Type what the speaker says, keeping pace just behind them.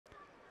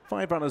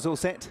5 runners all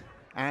set,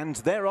 and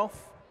they're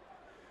off.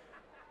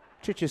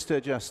 Chichester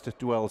just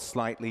dwells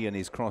slightly and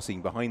is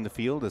crossing behind the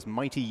field as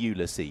Mighty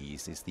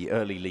Ulysses is the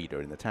early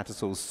leader in the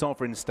Tattersall's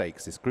Sovereign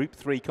Stakes. This Group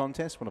 3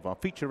 contest, one of our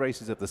feature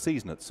races of the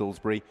season at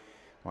Salisbury.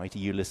 Mighty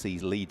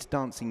Ulysses leads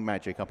Dancing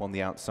Magic up on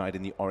the outside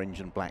in the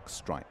orange and black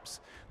stripes.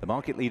 The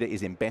market leader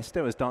is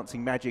Embesto, as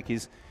Dancing Magic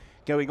is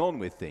going on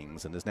with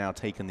things and has now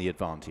taken the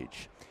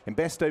advantage.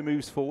 Embesto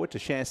moves forward to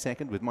share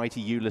second with Mighty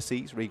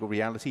Ulysses. Regal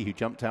Reality, who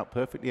jumped out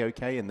perfectly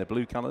okay in the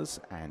blue colours,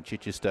 and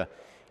Chichester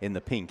in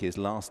the pink is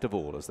last of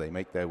all as they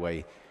make their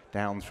way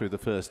down through the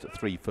first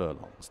 3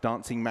 furlongs.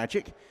 Dancing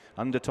Magic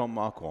under Tom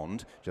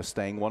Marquand, just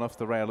staying one off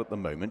the rail at the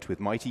moment, with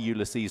Mighty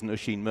Ulysses and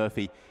Oisin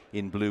Murphy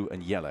in blue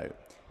and yellow.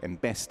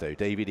 Embesto,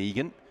 David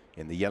Egan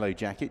in the yellow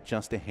jacket,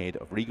 just ahead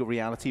of Regal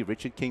Reality,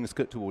 Richard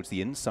Kingscote towards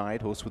the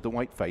inside, horse with the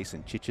white face,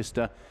 and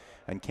Chichester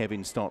and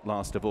Kevin Stott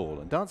last of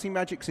all. And Dancing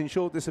Magic's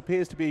ensured this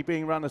appears to be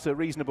being run at a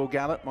reasonable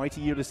gallop. Mighty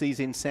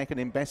Ulysses in second,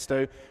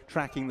 Embesto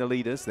tracking the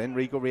leaders, then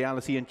Regal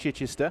Reality and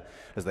Chichester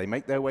as they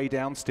make their way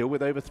down, still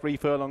with over 3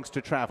 furlongs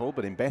to travel,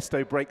 but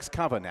Embesto breaks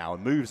cover now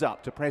and moves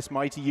up to press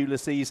Mighty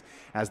Ulysses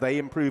as they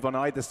improve on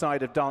either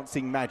side of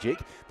Dancing Magic.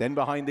 Then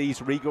behind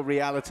these, Regal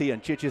Reality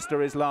and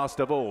Chichester is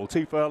last of all.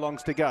 2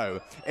 furlongs to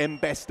go.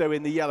 Embesto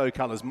in the yellow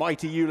colours,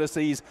 Mighty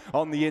Ulysses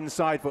on the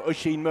inside for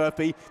Oisin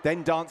Murphy,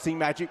 then Dancing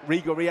Magic,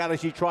 Regal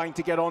Reality trying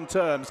to get on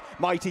terms.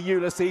 Mighty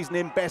Ulysses and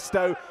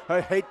Embesto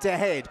are head to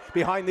head.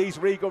 Behind these,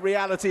 Regal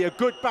Reality, a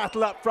good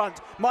battle up front.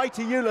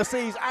 Mighty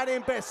Ulysses and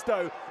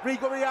Embesto.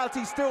 Regal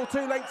Reality still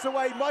 2 lengths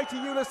away. Mighty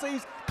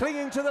Ulysses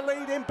clinging to the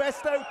lead.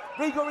 Embesto,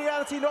 Regal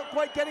Reality not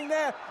quite getting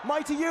there.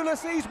 Mighty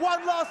Ulysses,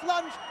 one last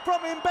lunge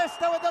from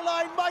Embesto at the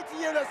line. Mighty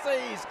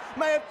Ulysses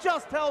may have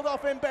just held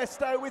off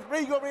Embesto, with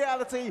Regal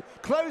Reality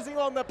closing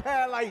on the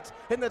pair late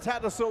in the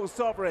Tattersall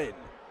Sovereign.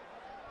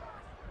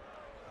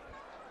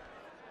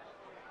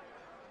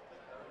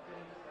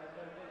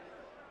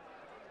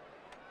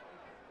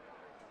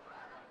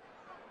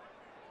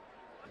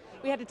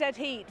 We had a dead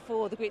heat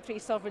for the Group 3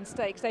 Sovereign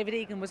Stakes. David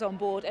Egan was on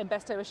board,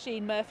 Embesto,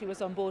 Oisin Murphy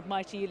was on board,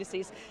 Mighty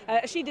Ulysses.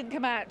 Oisin didn't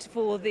come out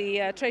for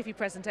the trophy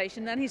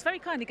presentation, and he's very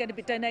kindly going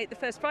to donate the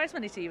first prize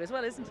money to you as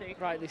well, isn't he?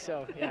 Rightly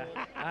so, yeah.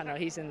 I know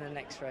he's in the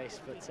next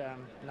race, but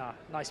no,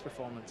 nice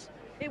performance.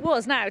 It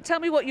was. Now, tell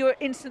me what your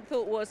instant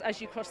thought was as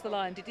you crossed the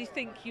line. Did you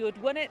think you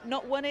had won it,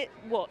 not won it,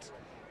 what?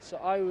 So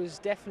I was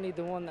definitely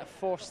the one that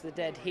forced the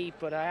dead heat,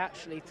 but I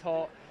actually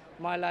thought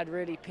my lad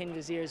really pinned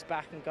his ears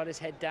back and got his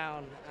head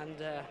down, and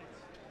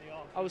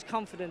I was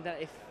confident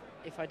that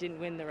if I didn't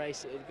win the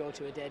race, it would go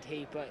to a dead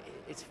heat, but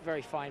it's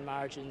very fine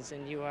margins,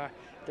 and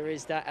there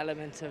is that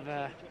element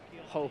of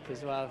hope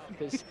as well,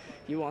 because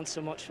you want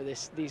so much for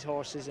these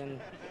horses, and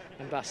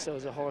Embesto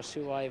is a horse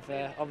who I've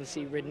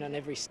obviously ridden on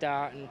every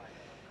start and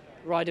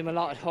ride him a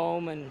lot at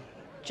home, and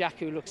Jack,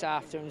 who looks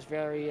after him, is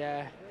very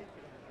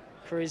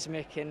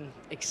charismatic and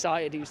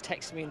excited. He was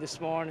texting me this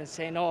morning and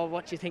saying, "Oh,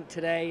 what do you think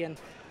today?" And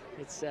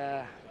it's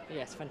yeah,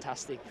 it's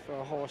fantastic for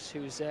a horse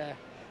who's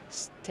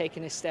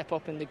taken a step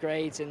up in the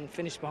grades and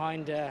finished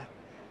behind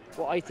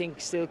what I think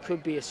still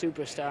could be a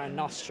superstar in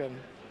Nostrum.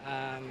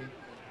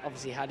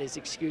 Obviously had his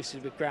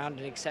excuses with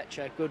grounding,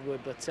 etc. at Goodwood,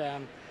 but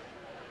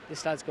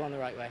this lad's going the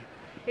right way.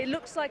 It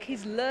looks like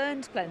he's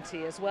learned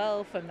plenty as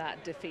well from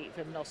that defeat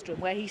from Nostrum,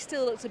 where he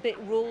still looks a bit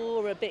raw,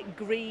 a bit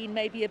green,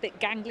 maybe a bit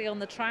gangly on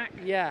the track.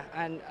 Yeah,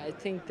 and I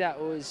think that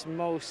was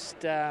most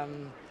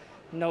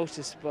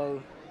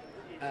noticeable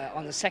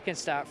on the second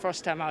start.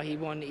 First time out he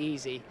won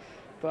easy,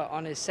 but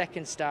on his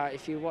second start,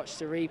 if you watch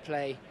the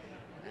replay,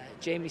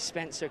 Jamie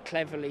Spencer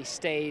cleverly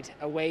stayed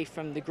away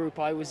from the group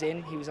I was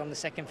in. He was on the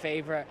second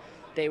favourite.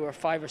 They were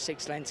 5 or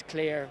 6 lengths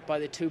clear by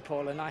the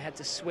 2-pole, and I had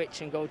to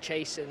switch and go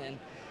chasing. And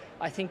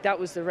I think that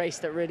was the race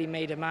that really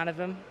made a man of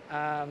him.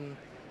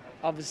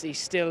 Obviously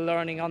still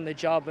learning on the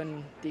job,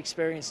 and the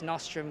experience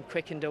Nostrum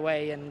quickened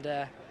away,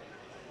 and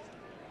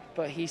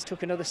but he's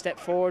took another step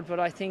forward.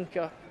 But I think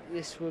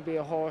this will be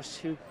a horse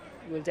who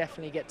will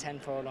definitely get 10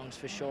 furlongs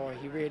for sure.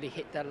 He really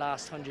hit that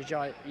last 100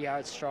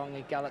 yards strong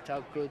and galloped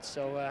out good,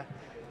 so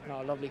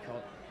no, lovely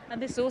call.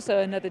 And this is also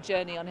another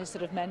journey on his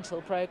sort of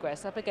mental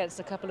progress, up against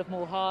a couple of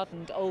more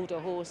hardened, older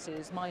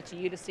horses. Mighty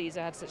Ulysses,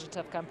 who had such a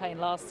tough campaign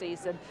last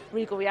season.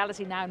 Regal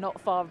Reality now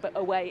not far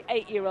away,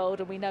 8-year-old,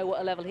 and we know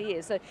what a level he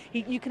is. So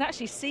you can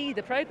actually see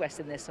the progress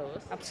in this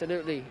horse.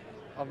 Absolutely.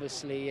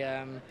 Obviously,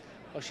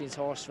 Oisin's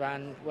horse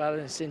ran well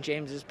in St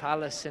James's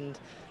Palace and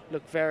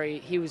looked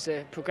he was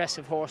a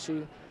progressive horse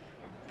who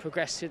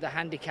progressed through the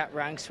handicap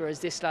ranks, whereas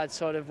this lad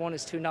sort of won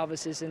his 2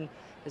 novices and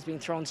has been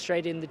thrown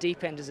straight in the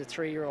deep end as a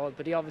 3-year-old,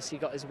 but he obviously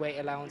got his weight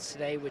allowance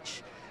today,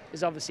 which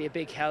is obviously a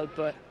big help,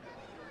 but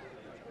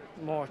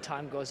more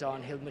time goes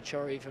on, he'll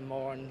mature even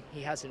more, and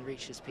he hasn't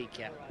reached his peak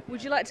yet.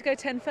 Would you like to go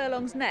 10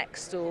 furlongs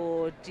next,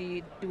 or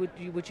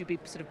would you be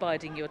sort of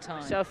biding your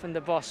time? Myself and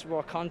the boss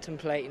were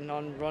contemplating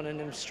on running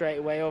him straight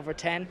away over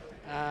 10.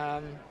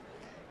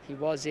 He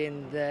was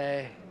in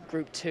the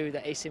Group 2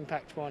 that Ace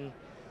Impact won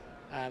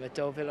at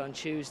Deauville on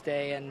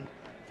Tuesday, and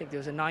I think there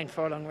was a 9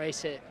 furlong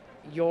race at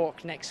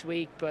York next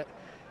week, but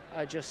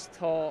I just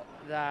thought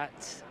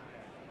that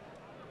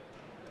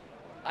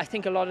I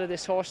think a lot of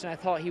this horse, and I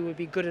thought he would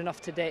be good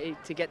enough today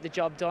to get the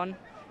job done.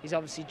 He's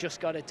obviously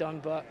just got it done,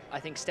 but I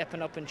think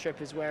stepping up in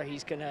trip is where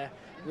he's going to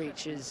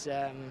reach his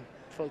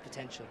full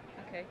potential.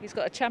 Okay, he's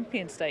got a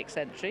Champion Stakes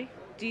entry.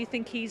 Do you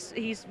think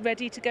he's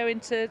ready to go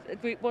into a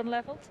Group 1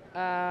 level?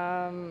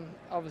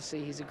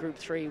 Obviously, he's a Group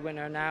 3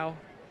 winner now.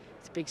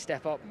 It's a big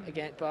step up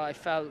again, but I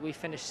felt we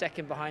finished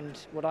second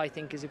behind what I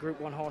think is a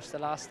Group 1 horse the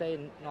last day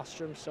in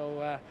Nostrum.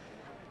 So,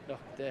 look,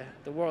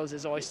 the world's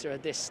his oyster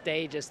at this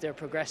stage as they're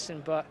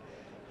progressing, but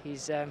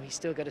he's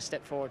still got to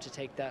step forward to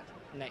take that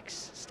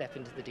next step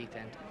into the deep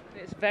end.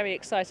 It's very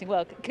exciting.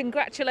 Well,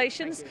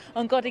 congratulations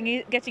on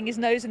getting his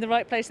nose in the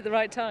right place at the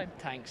right time.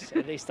 Thanks.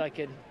 At least I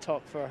can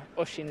talk for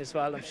Oisin as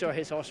well. I'm sure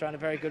his horse ran a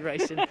very good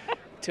race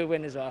to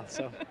win as well,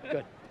 so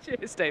good.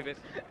 Cheers, David.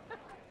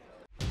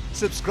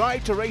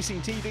 Subscribe to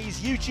Racing TV's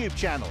YouTube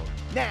channel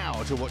now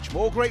to watch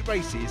more great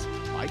races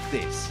like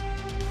this.